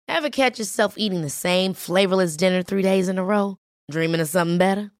Ever catch yourself eating the same flavorless dinner 3 days in a row? Dreaming of something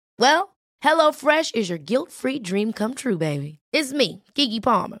better? Well, HelloFresh is your guilt-free dream come true, baby. It's me, Keke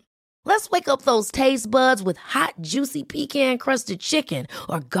Palmer. Let's wake up those taste buds with hot, juicy pecan-crusted chicken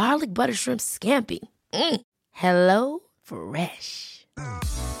or garlic butter shrimp scampi. Hello Fresh.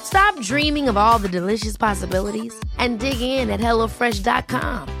 Stop dreaming of all the delicious possibilities and dig in at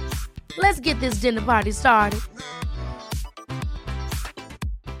HelloFresh.com. Let's get this dinner party started.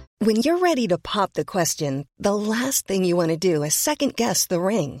 When you're ready to pop the question, the last thing you want to do is second-guess the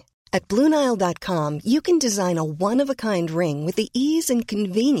ring. At BlueNile.com, you can design a one-of-a-kind ring with the ease and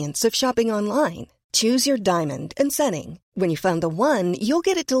convenience of shopping online. Choose your diamond and setting. When you find the one, you'll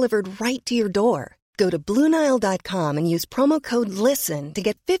get it delivered right to your door. Go to BlueNile.com and use promo code LISTEN to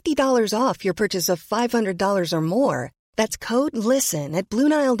get $50 off your purchase of $500 or more. That's code LISTEN at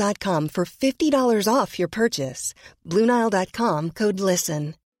BlueNile.com for $50 off your purchase. BlueNile.com, code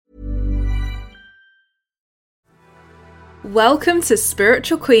LISTEN. Welcome to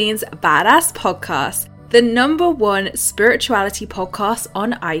Spiritual Queen's Badass Podcast, the #1 spirituality podcast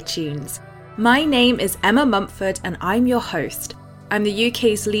on iTunes. My name is Emma Mumford and I'm your host. I'm the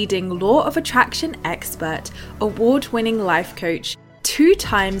UK's leading law of attraction expert, award-winning life coach, 2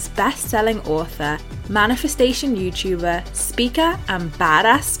 times best-selling author, manifestation YouTuber, speaker, and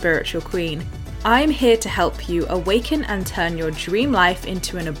badass spiritual queen. I'm here to help you awaken and turn your dream life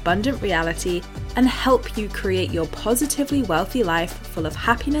into an abundant reality and help you create your positively wealthy life full of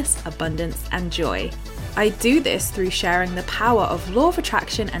happiness, abundance, and joy. I do this through sharing the power of law of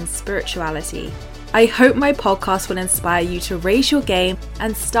attraction and spirituality. I hope my podcast will inspire you to raise your game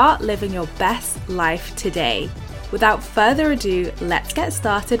and start living your best life today. Without further ado, let's get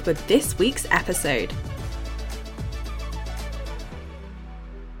started with this week's episode.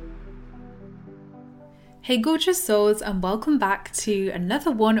 Hey gorgeous souls, and welcome back to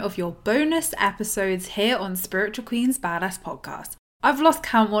another one of your bonus episodes here on Spiritual Queen's Badass Podcast. I've lost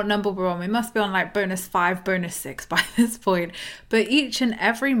count what number we're on. We must be on like bonus 5, bonus 6 by this point. But each and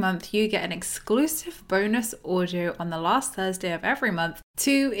every month you get an exclusive bonus audio on the last Thursday of every month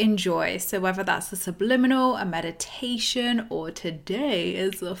to enjoy. So whether that's a subliminal, a meditation, or today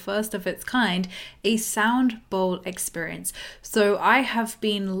is the first of its kind, a sound bowl experience. So I have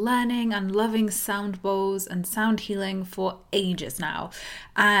been learning and loving sound bowls and sound healing for ages now.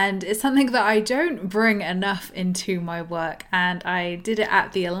 And it's something that I don't bring enough into my work. And I did it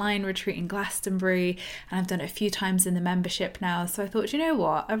at the Align retreat in Glastonbury, and I've done it a few times in the membership now. So I thought, you know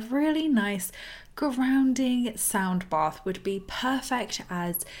what, a really nice grounding sound bath would be perfect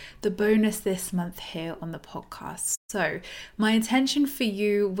as the bonus this month here on the podcast. So my intention for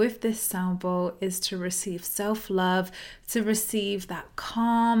you with this sound bowl is to receive self-love, to receive that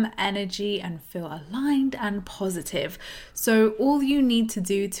calm energy and feel aligned and positive. So all you need to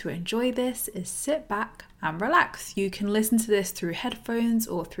do to enjoy this is sit back and relax. You can listen to this through headphones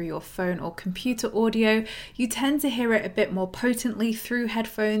or through your phone or computer audio. You tend to hear it a bit more potently through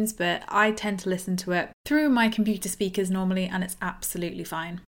headphones, but I tend to listen to it through my computer speakers normally, and it's absolutely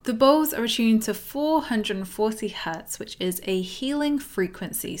fine. The bowls are attuned to 440 Hertz, which is a healing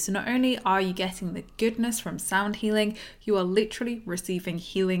frequency. So not only are you getting the goodness from sound healing, you are literally receiving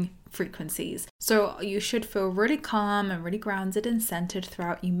healing frequencies. So you should feel really calm and really grounded and centered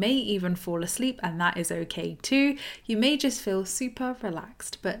throughout. You may even fall asleep, and that is okay too. You may just feel super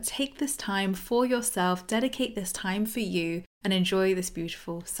relaxed, but take this time for yourself, dedicate this time for you, and enjoy this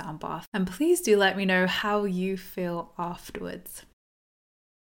beautiful sound bath. And please do let me know how you feel afterwards.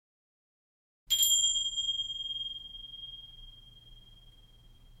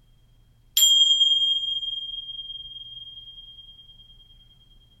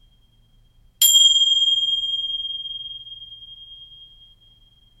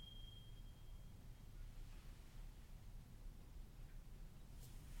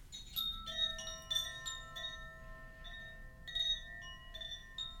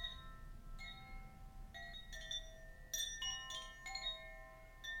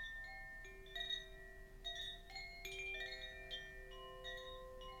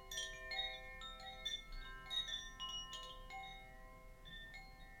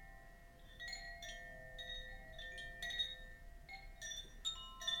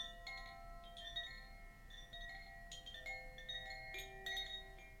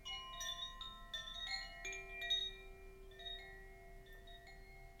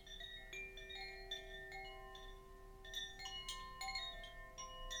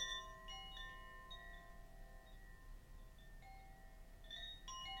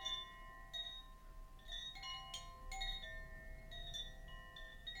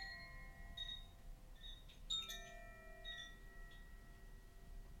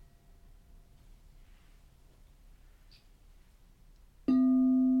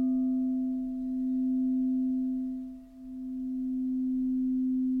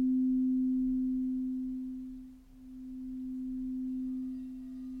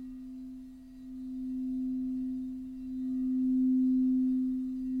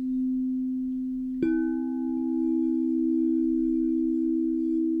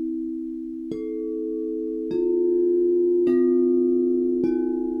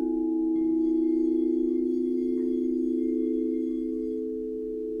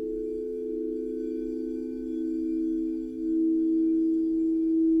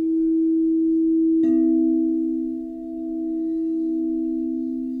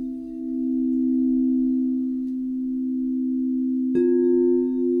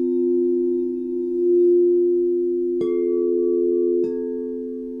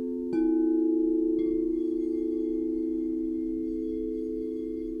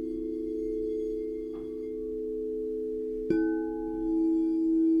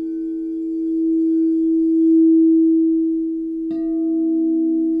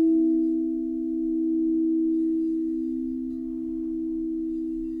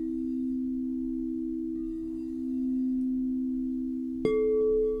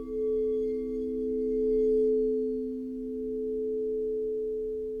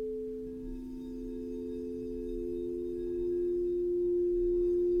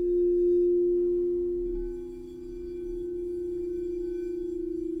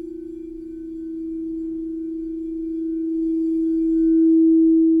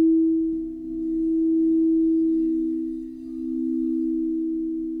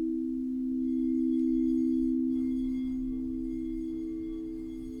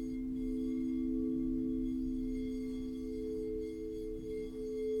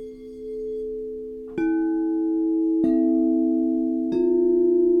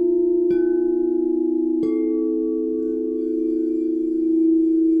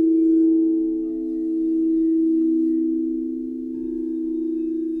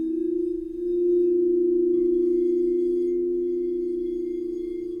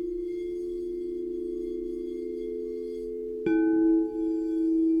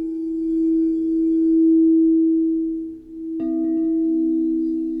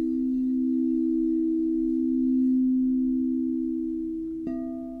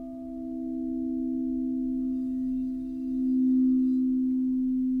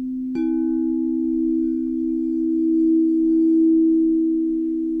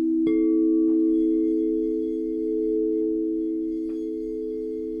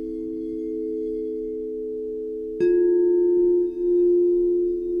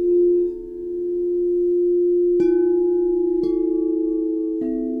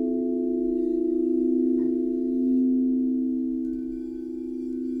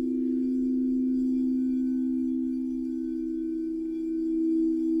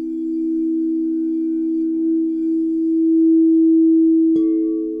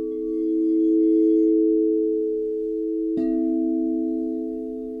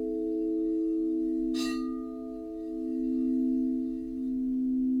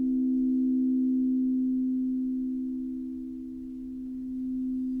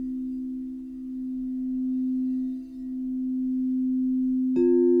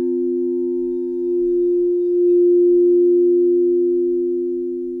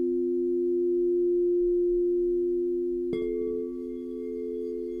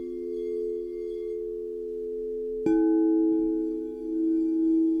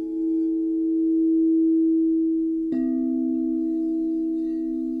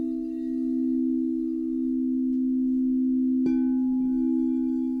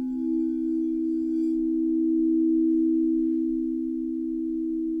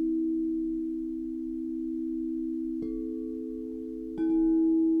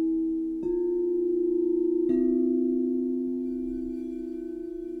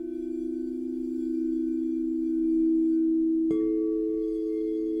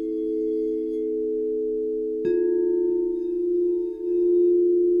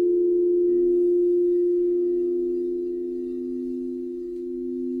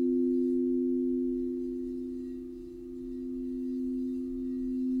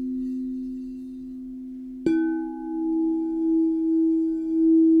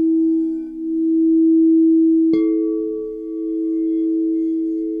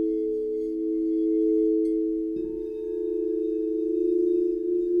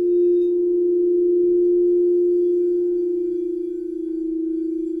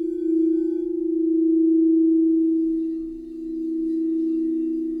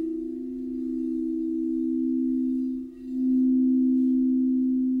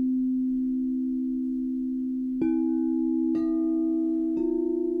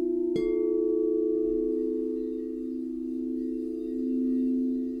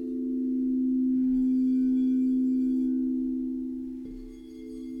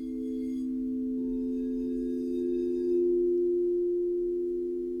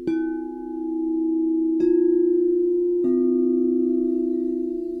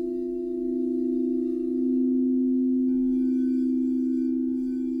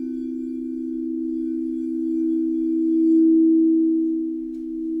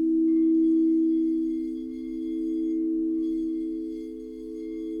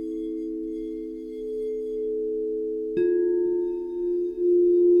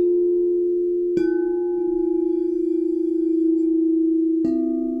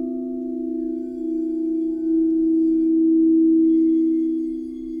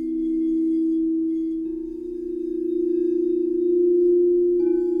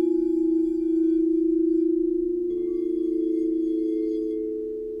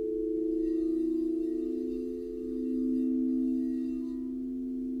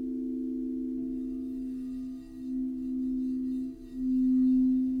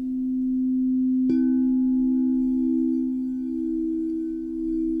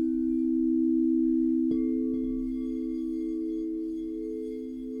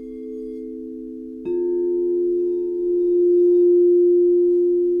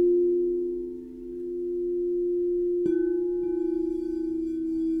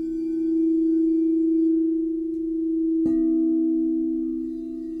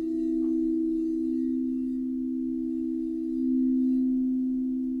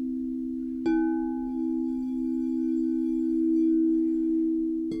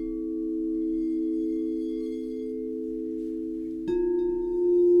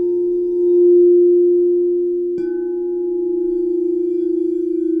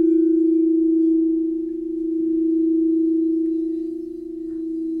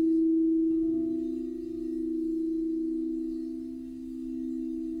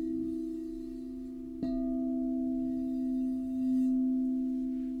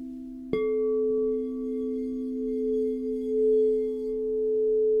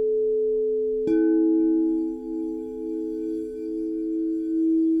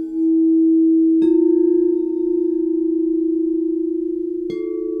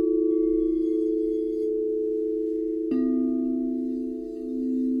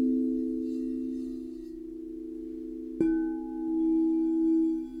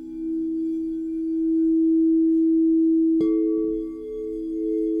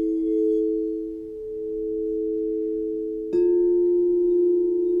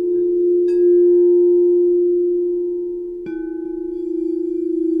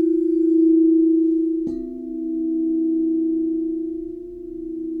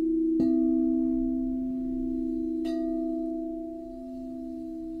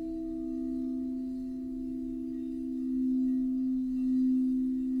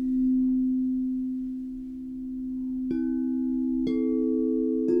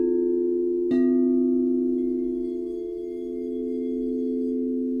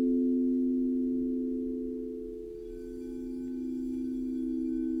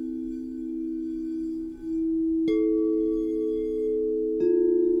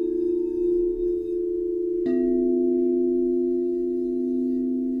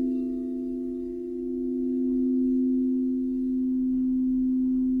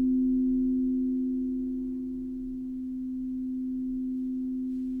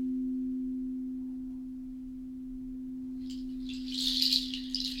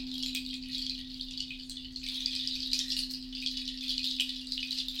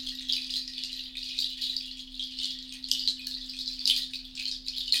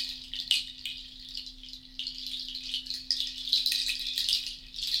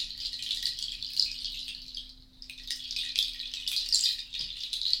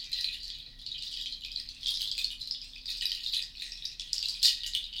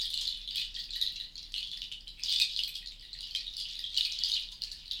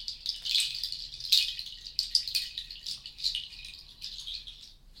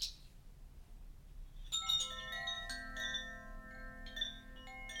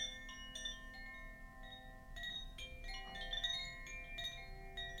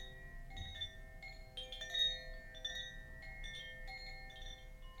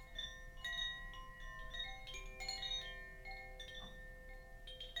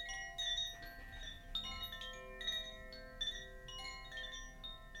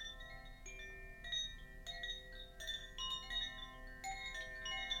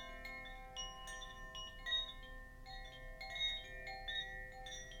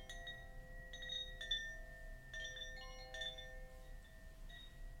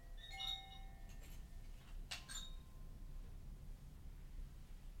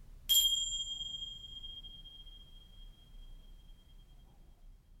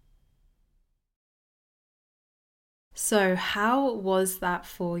 So how was that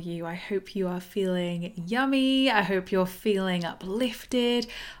for you? I hope you are feeling yummy. I hope you're feeling uplifted.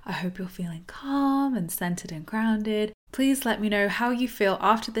 I hope you're feeling calm and centered and grounded. Please let me know how you feel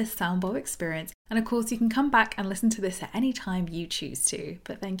after this sound bowl experience. And of course, you can come back and listen to this at any time you choose to.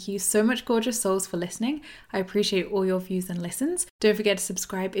 But thank you so much, gorgeous souls, for listening. I appreciate all your views and listens. Don't forget to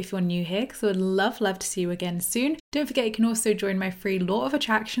subscribe if you're new here, because I would love to see you again soon. Don't forget you can also join my free Law of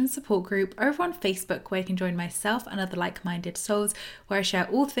Attraction support group over on Facebook, where you can join myself and other like-minded souls, where I share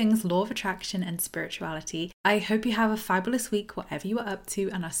all things Law of Attraction and spirituality. I hope you have a fabulous week, whatever you are up to,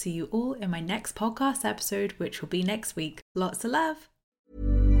 and I'll see you all in my next podcast episode, which will be next week. Lots of love.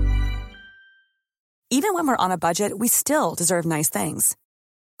 Even when we're on a budget, we still deserve nice things.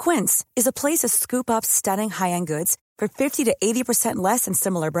 Quince is a place to scoop up stunning high-end goods for 50 to 80% less than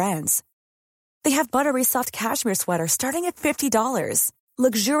similar brands. They have buttery soft cashmere sweaters starting at $50,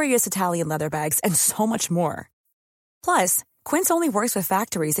 luxurious Italian leather bags, and so much more. Plus, Quince only works with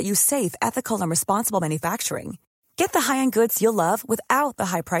factories that use safe, ethical, and responsible manufacturing. Get the high-end goods you'll love without the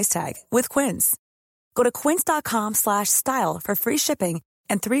high price tag with Quince. Go to quince.com/style for free shipping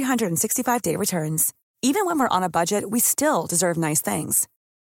and 365-day returns. Even when we're on a budget, we still deserve nice things.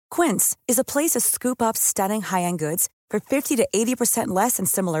 Quince is a place to scoop up stunning high-end goods for 50 to 80% less than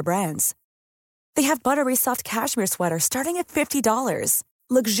similar brands. They have buttery soft cashmere sweaters starting at $50,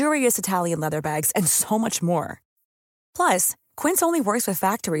 luxurious Italian leather bags, and so much more. Plus, Quince only works with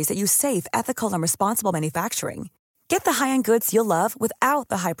factories that use safe, ethical, and responsible manufacturing. Get the high-end goods you'll love without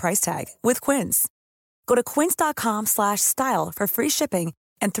the high price tag with Quince. Go to quince.com/style for free shipping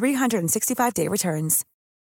and 365-day returns.